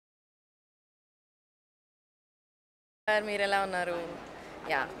Sir మీరెలా ఉన్నారు?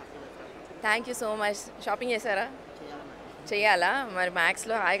 Yeah! Thank you so much. Shopping చేశారా? చేయాలా? మరి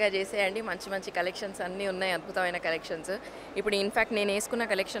మ్యాక్స్‌లో హాయిగా చేసేయండి. మంచి మంచి కలెక్షన్స్ అన్నీ ఉన్నాయి. అద్భుతమైన కలెక్షన్స్. ఇప్పుడు ఇన్‌ఫాక్ట్ నేనేసుకున్న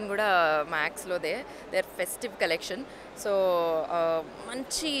కలెక్షన్ గూడా మ్యాక్స్‌లోదే. There festive collection. సో,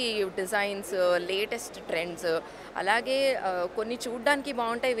 మంచి డిజైన్స్, లేటెస్ట్ ట్రెండ్స్ అలాగే కొన్ని చూడ్డానికి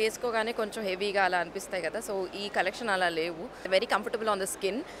బావుంటాయి. వేసుకోగానే కొంచెం హెవీగా అలా అనిపిస్తాయి కదా! సో, ఈ కలెక్షన్ అలా లేవు. Very comfortable on the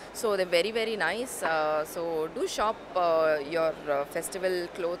skin. So, they very very nice. So, do shop your festival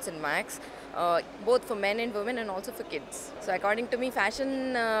clothes in Max, both for men and women and also for kids. So according to me, fashion.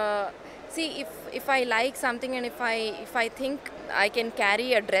 See, if I like something and if I think I can carry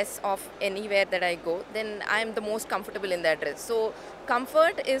a dress of anywhere that I go, then I am the most comfortable in that dress. So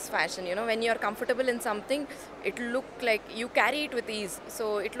comfort is fashion. You know, when you are comfortable in something, it look like you carry it with ease. So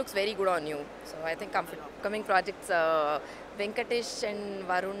it looks very good on you. So I think comfort. Coming projects. Venkatesh and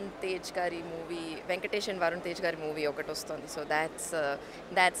Varun Tej Gari movie. Venkatesh and Varun Tej Gari movie ఒకటి వస్తుంది. So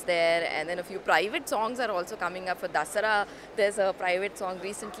that's there, and then a few private songs are also coming up for Dasara. There's a private song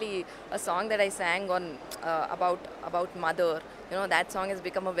recently, a song that I sang on about mother. You know, that song has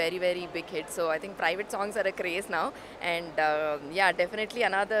become a very very big hit. So I think private songs are a craze now, and yeah, definitely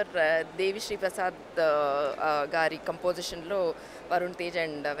another Devi Sri Prasad Gari composition lo Varun Tej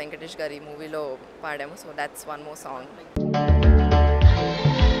and Venkatesh Gari movie lo పాడాము. So that's one more song.